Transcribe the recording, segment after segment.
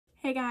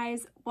Hey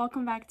guys,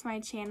 welcome back to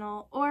my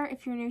channel, or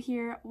if you're new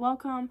here,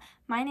 welcome.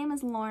 My name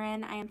is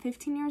Lauren. I am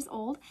 15 years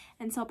old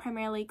and sell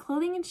primarily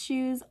clothing and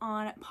shoes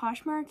on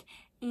POSHMARK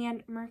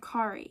and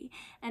MERCARI.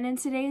 And in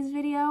today's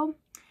video,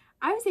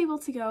 I was able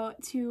to go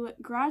to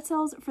garage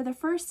sales for the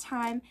first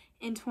time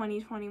in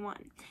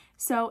 2021.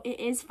 So it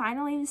is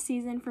finally the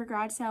season for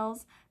garage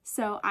sales,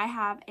 so I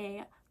have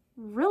a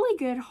really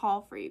good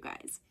haul for you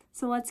guys.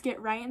 So let's get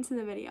right into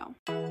the video.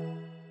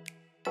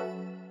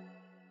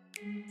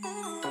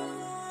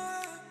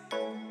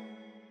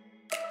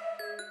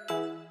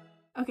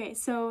 Okay,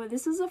 so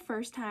this was the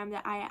first time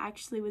that I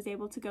actually was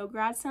able to go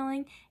garage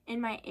selling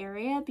in my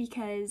area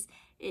because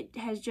it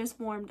has just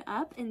warmed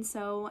up, and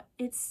so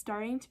it's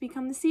starting to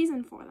become the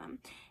season for them.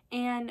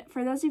 And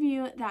for those of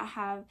you that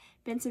have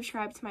been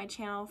subscribed to my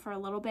channel for a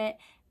little bit,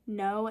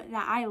 know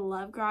that I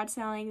love garage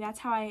selling. That's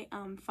how I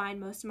find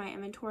most of my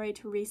inventory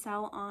to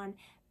resell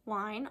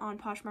online on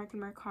POSHMARK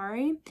and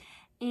MERCARI.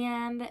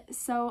 And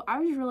so I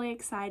was really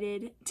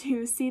excited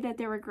to see that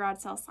there were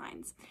garage sale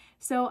signs.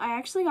 So I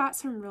actually got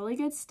some really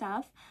good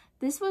stuff.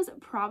 This was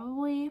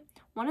probably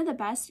one of the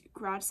best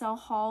garage sale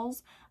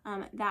hauls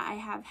that I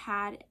have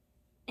had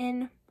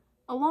in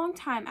a long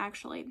time,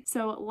 actually.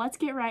 So let's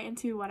get right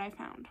into what I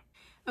found.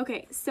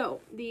 Okay,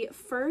 so the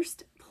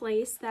first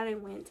place that I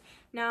went,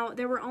 now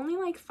there were only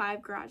like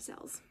 5 garage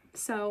sales.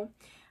 So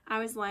I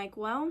was like,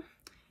 well,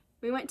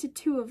 we went to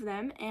 2 of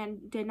them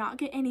and did not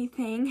get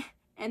anything.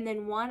 And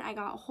then one, I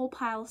got a whole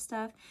pile of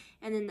stuff,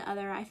 and then the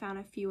other, I found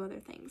a few other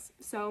things.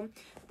 So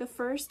the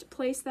first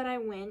place that I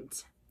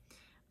went,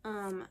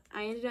 I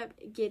ended up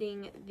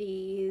getting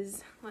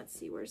these, let's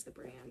see, where's the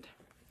brand?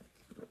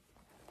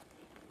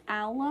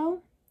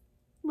 Aloe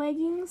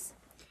leggings.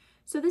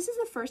 So this is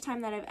the first time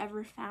that I've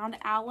ever found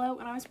Aloe,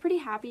 and I was pretty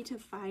happy to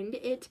find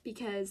it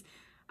because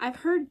I've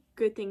heard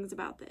good things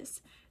about this.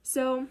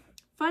 So,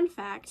 fun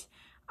fact,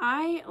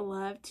 I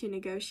love to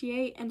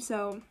negotiate, and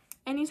so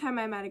anytime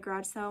I'm at a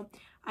garage sale,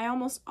 I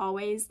almost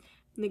always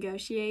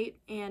negotiate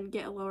and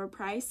get a lower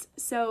price.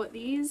 So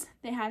these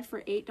they had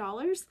for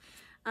 $8.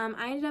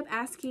 I ended up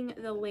asking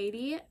the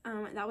lady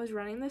that was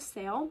running the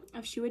sale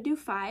if she would do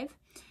 5,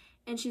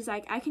 and she's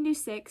like, I can do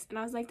 6, and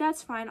I was like,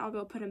 that's fine, I'll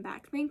go put them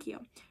back, thank you.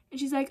 And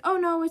she's like, oh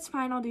no, it's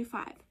fine, I'll do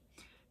 5.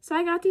 So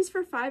I got these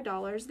for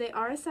 $5. They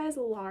are a size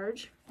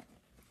large.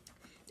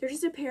 They're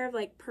just a pair of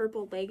like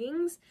purple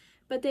leggings,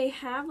 but they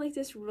have like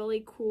this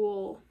really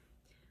cool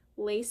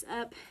lace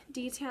up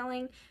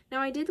detailing.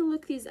 Now I did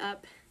look these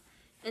up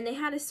and they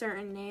had a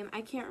certain name.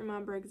 I can't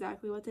remember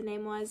exactly what the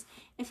name was.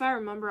 If I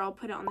remember, I'll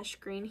put it on the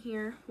screen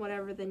here,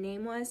 whatever the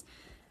name was.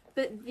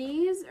 But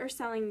these are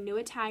selling new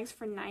at tags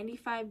for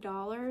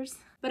 $95,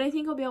 but I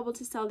think I'll be able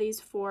to sell these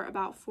for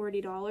about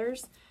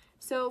 $40.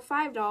 So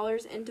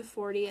 $5 into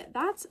 40,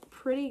 that's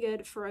pretty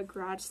good for a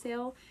garage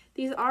sale.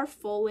 These are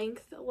full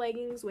length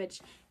leggings, which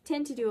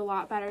tend to do a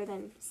lot better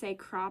than say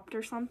cropped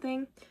or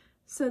something.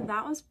 So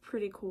that was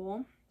pretty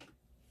cool.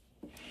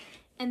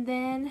 And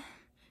then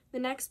the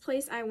next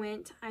place I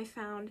went, I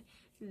found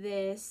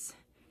this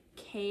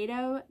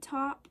Kato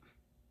top.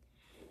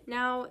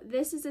 Now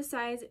this is a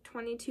size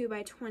 22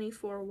 by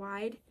 24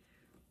 wide.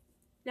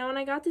 Now when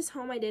I got this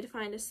home, I did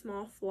find a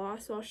small flaw,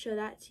 so I'll show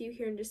that to you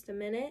here in just a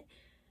minute.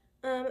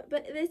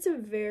 But it's a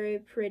very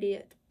pretty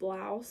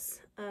blouse.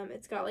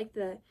 It's got like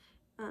the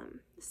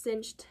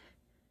cinched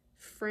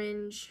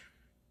fringe,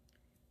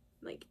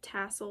 like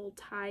tassel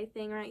tie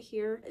thing right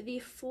here. The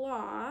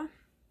flaw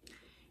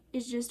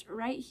is just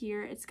right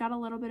here. It's got a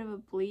little bit of a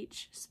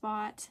bleach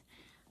spot.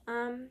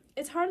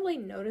 It's hardly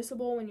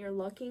noticeable when you're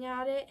looking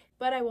at it,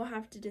 but I will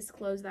have to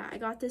disclose that. I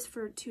got this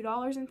for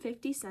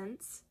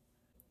 $2.50.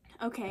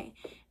 Okay,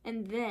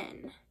 and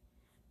then,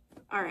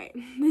 alright,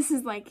 this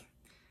is like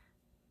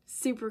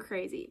super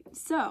crazy.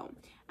 So,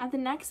 at the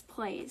next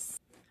place,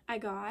 I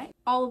got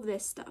all of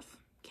this stuff,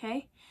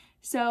 okay?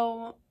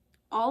 So,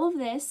 all of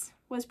this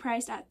was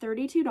priced at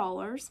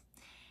 $32,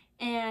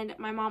 and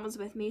my mom was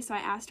with me, so I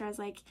asked her, I was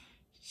like,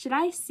 should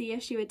I see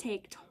if she would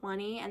take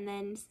 20 and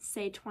then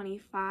say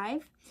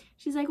 25?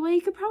 She's like, well,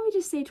 you could probably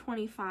just say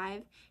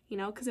 25, you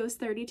know, because it was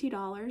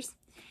 $32.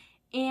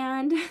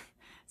 And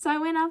so I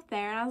went up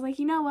there and I was like,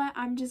 you know what,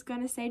 I'm just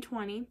going to say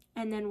 20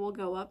 and then we'll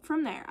go up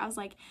from there. I was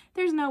like,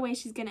 there's no way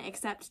she's going to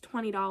accept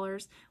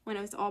 $20 when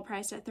it was all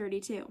priced at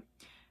 $32.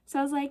 So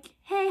I was like,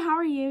 hey, how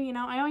are you? You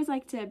know, I always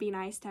like to be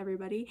nice to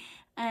everybody.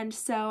 And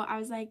so I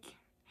was like,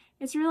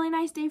 it's a really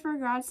nice day for a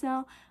garage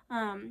sale.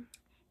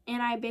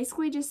 And I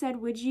basically just said,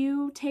 would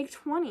you take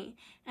 20?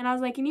 And I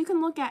was like, and you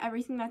can look at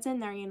everything that's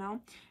in there, you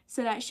know,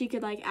 so that she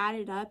could like add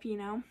it up, you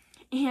know.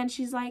 And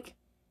she's like,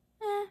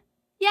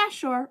 yeah,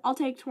 sure, I'll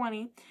take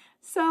 20.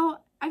 So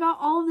I got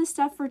all of this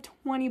stuff for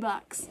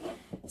 $20.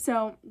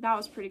 So that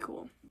was pretty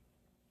cool.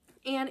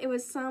 And it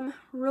was some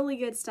really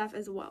good stuff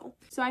as well.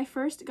 So I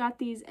first got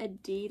these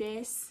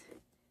Adidas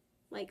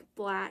like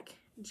black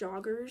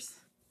joggers.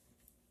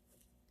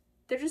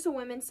 They're just a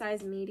women's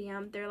size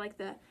medium. They're like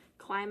the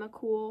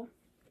Climacool.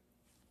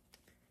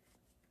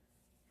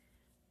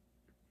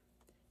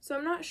 So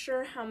I'm not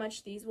sure how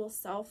much these will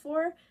sell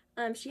for.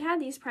 She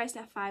had these priced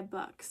at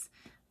 $5.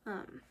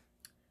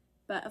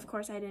 but of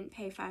course I didn't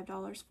pay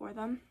 $5 for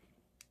them.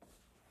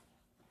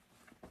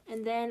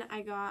 And then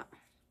I got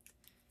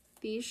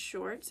these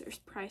shorts. There's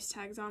price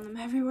tags on them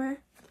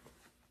everywhere.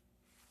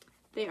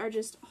 They are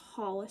just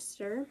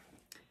Hollister.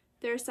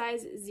 They're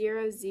size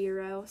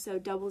 00, so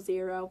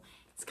 00.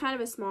 It's kind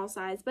of a small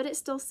size, but it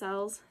still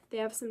sells. They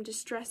have some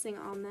distressing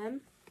on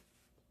them.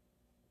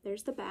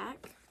 There's the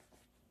back.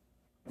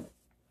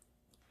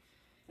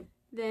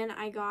 Then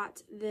I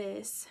got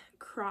this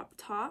crop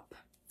top.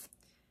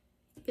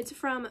 It's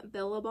from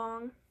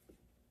Billabong.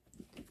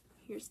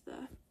 Here's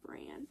the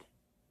brand.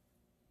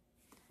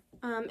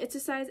 It's a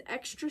size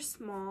extra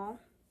small.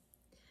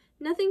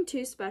 Nothing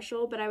too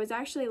special, but I was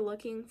actually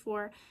looking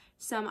for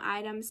some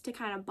items to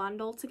kind of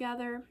bundle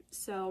together,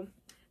 so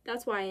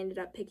that's why I ended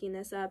up picking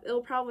this up.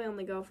 It'll probably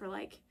only go for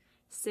like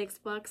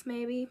 $6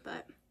 maybe,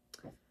 but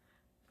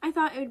I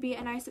thought it would be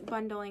a nice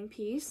bundling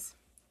piece.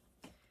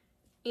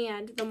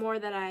 And the more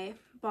that I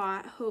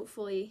bought,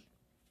 hopefully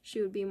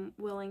she would be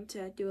willing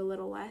to do a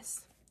little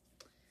less.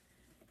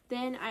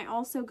 Then I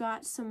also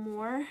got some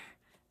more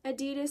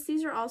Adidas.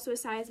 These are also a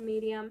size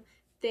medium.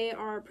 They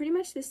are pretty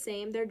much the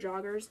same. They're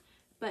joggers,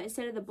 but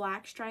instead of the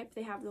black stripe,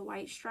 they have the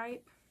white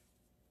stripe.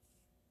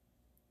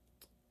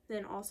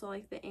 Then also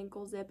like the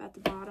ankle zip at the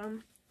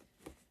bottom.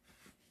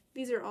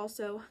 These are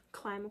also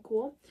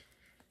Climacool.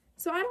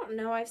 So I don't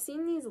know, I've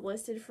seen these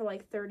listed for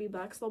like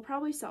 $30. They'll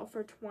probably sell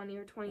for $20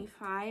 or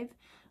 $25.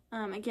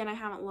 Again, I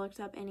haven't looked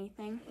up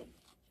anything.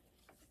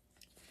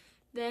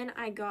 Then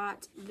I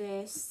got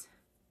this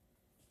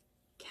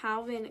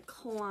Calvin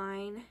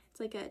Klein. It's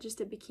like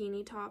just a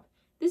bikini top.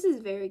 This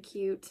is very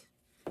cute.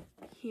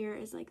 Here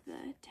is like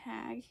the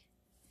tag.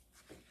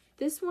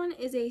 This one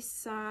is a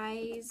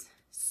size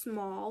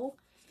small,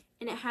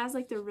 and it has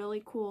like the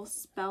really cool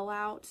spell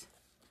out,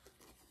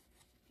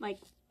 like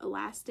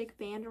elastic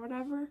band or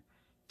whatever,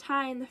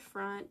 tie in the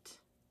front.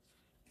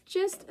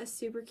 Just a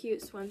super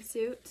cute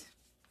swimsuit.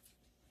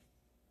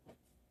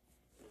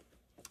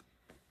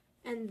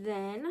 And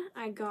then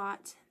I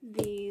got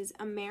these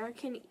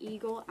American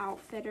Eagle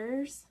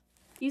Outfitters.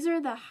 These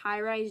are the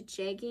high-rise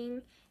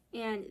jegging,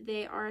 and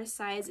they are a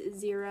size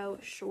 0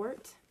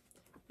 short.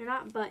 They're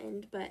not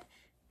buttoned, but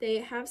they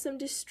have some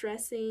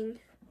distressing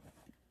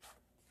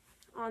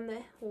on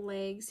the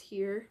legs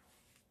here.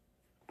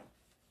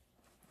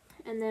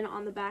 And then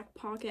on the back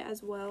pocket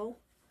as well.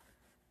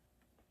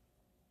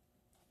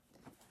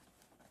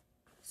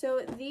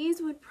 So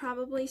these would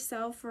probably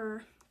sell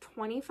for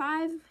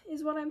 $25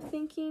 is what I'm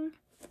thinking.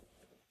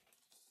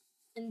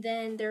 And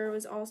then there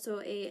was also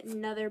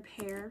another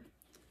pair.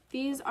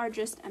 These are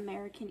just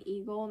American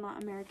Eagle,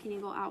 not American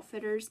Eagle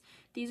Outfitters.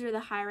 These are the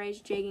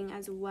high-rise jegging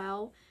as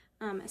well,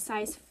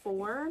 size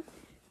 4.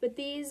 But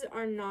these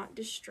are not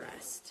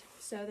distressed.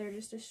 So they're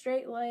just a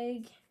straight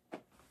leg,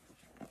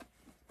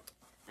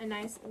 a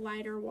nice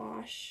lighter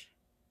wash.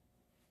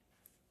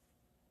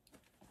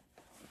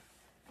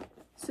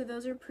 So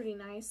those are pretty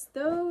nice.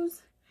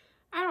 Those,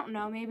 I don't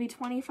know, maybe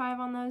 25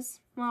 on those.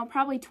 Well,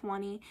 probably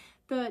 20.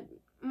 The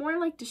more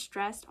like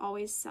distressed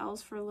always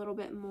sells for a little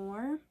bit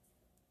more.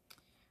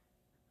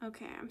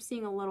 Okay, I'm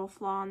seeing a little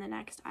flaw on the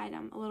next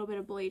item, a little bit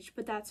of bleach,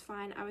 but that's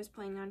fine. I was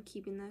planning on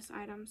keeping this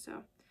item,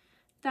 so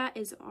that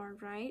is all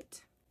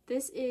right.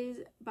 This is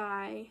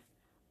by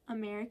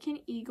American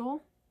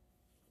Eagle.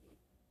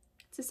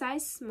 It's a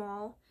size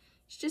small.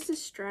 It's just a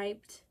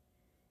striped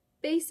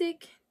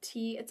basic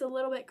tee. It's a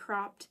little bit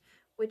cropped,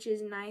 which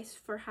is nice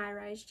for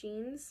high-rise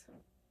jeans.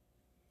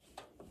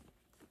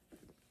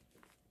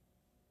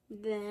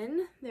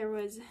 Then there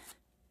was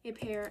a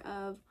pair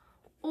of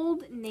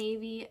Old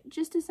Navy,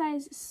 just a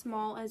size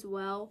small as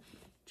well.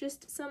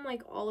 Just some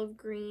like olive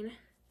green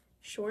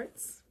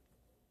shorts.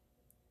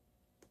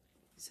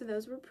 So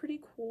those were pretty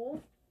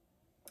cool.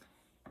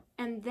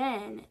 And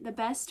then the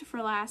best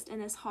for last in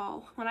this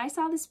haul. When I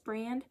saw this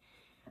brand,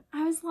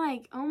 I was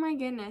like, oh my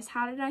goodness,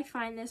 how did I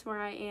find this where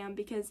I am?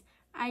 Because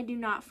I do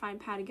not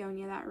find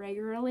Patagonia that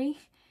regularly.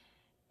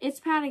 It's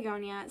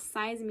Patagonia,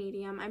 size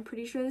medium. I'm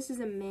pretty sure this is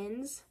a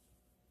men's.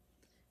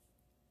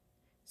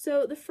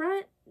 So the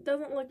front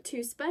doesn't look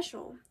too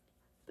special,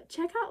 but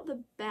check out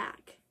the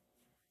back.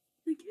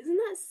 Like, isn't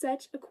that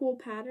such a cool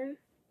pattern?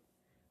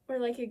 Or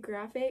like a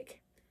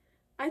graphic?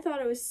 I thought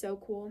it was so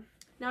cool.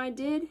 Now I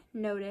did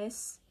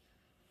notice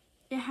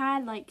it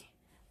had like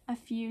a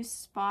few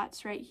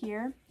spots right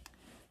here,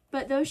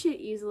 but those should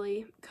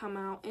easily come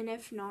out, and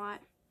if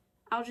not,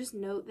 I'll just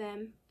note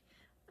them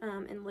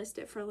and list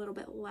it for a little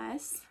bit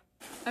less.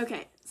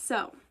 Okay,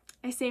 so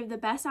I saved the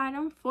best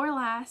item for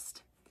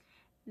last.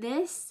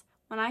 This,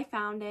 when I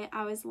found it,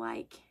 I was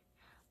like,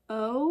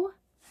 oh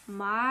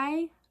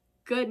my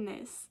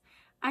goodness.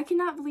 I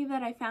cannot believe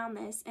that I found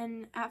this.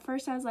 And at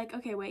first I was like,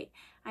 okay, wait,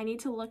 I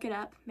need to look it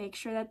up, make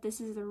sure that this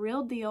is the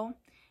real deal.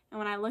 And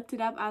when I looked it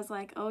up, I was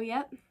like, oh,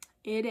 yep,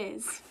 it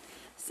is.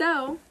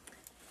 So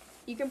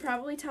you can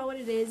probably tell what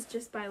it is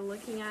just by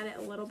looking at it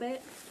a little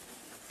bit.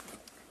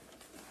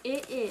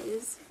 It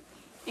is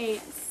a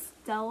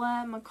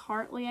Stella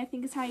McCartney, I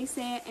think is how you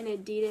say it, an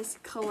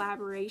Adidas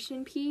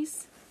collaboration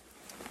piece.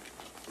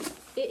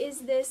 It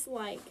is this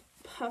like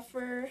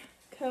puffer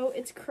coat.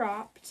 It's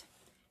cropped.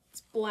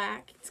 It's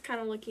black. It's kind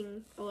of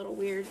looking a little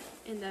weird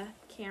in the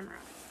camera,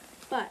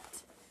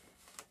 but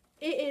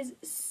it is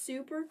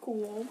super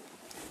cool.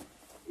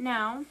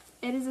 Now,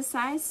 it is a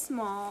size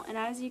small, and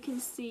as you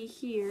can see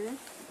here,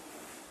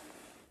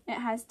 it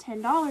has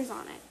 $10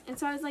 on it. And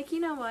so I was like, you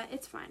know what,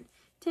 it's fine.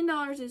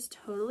 $10 is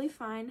totally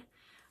fine.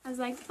 I was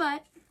like,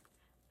 but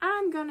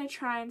I'm gonna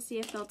try and see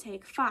if they'll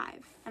take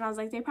 5. And I was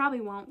like, they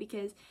probably won't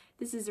because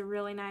this is a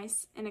really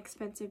nice and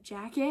expensive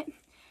jacket.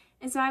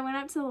 And so I went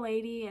up to the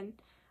lady and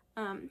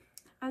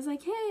I was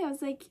like,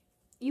 hey,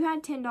 you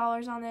had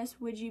 $10 on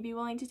this. Would you be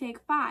willing to take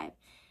 5?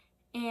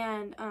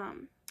 And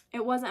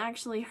it wasn't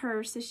actually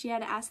her, so she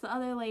had to ask the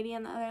other lady,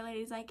 and the other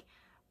lady's like,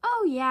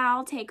 oh yeah,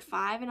 I'll take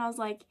 5. And I was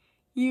like,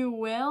 you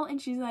will?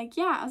 And she's like,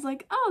 yeah. I was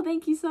like, oh,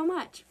 thank you so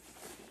much.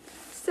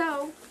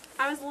 So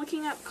I was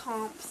looking up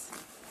comps,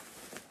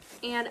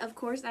 and of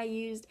course I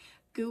used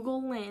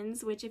Google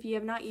Lens, which if you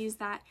have not used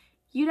that,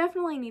 you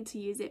definitely need to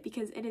use it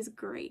because it is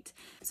great.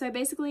 So I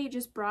basically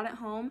just brought it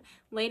home,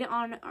 laid it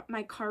on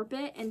my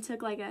carpet, and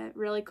took like a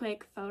really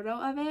quick photo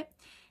of it,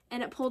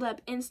 and it pulled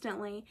up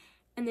instantly.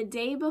 And the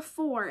day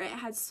before, it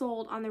had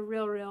sold on the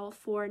RealReal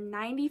for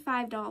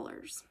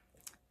 $95.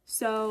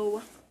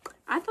 So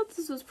I thought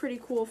this was pretty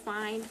cool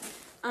find.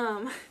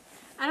 I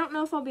don't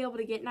know if I'll be able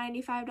to get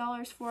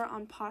 $95 for it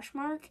on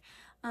POSHMARK,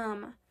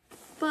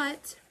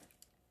 but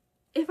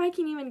if I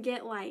can even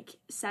get like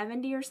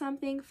 $70 or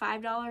something,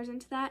 $5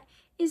 into that,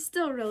 is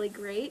still really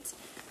great.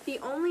 The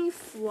only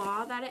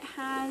flaw that it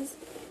has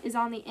is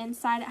on the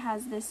inside. It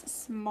has this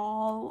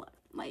small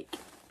like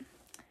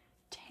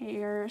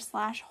tear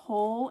 /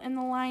 hole in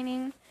the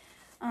lining,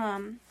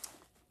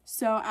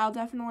 so I'll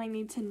definitely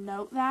need to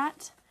note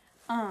that.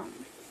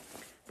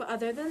 But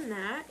other than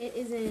that, it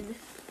is in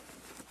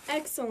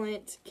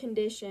excellent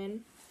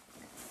condition.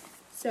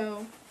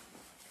 So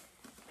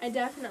I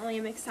definitely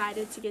am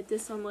excited to get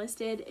this one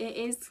listed. It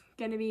is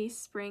going to be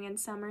spring and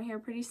summer here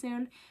pretty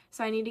soon,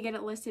 so I need to get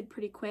it listed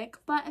pretty quick.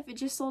 But if it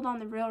just sold on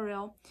the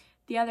RealReal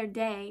the other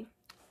day,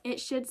 it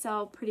should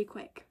sell pretty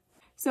quick.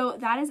 So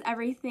that is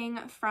everything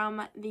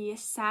from the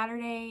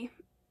Saturday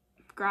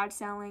garage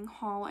selling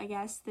haul, I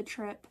guess, the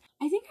trip.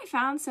 I think I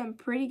found some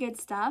pretty good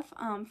stuff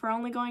for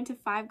only going to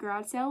 5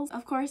 garage sales.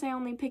 Of course, I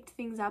only picked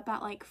things up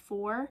at like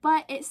 4,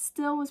 but it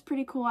still was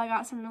pretty cool. I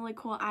got some really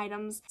cool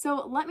items.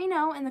 So let me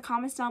know in the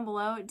comments down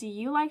below, do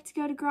you like to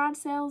go to garage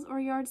sales or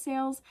yard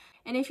sales?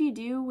 And if you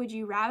do, would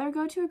you rather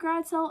go to a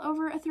garage sale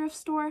over a thrift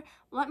store?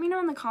 Let me know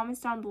in the comments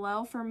down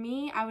below. For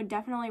me, I would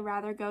definitely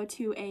rather go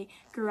to a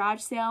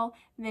garage sale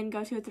than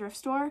go to a thrift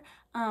store.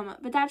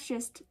 But that's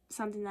just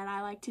something that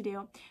I like to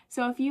do.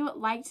 So if you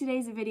liked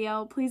today's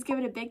video, please give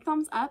it a big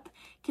thumbs up.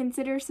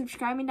 Consider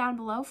subscribing down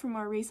below for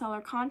more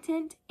reseller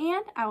content,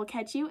 and I will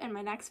catch you in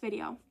my next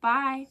video.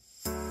 Bye!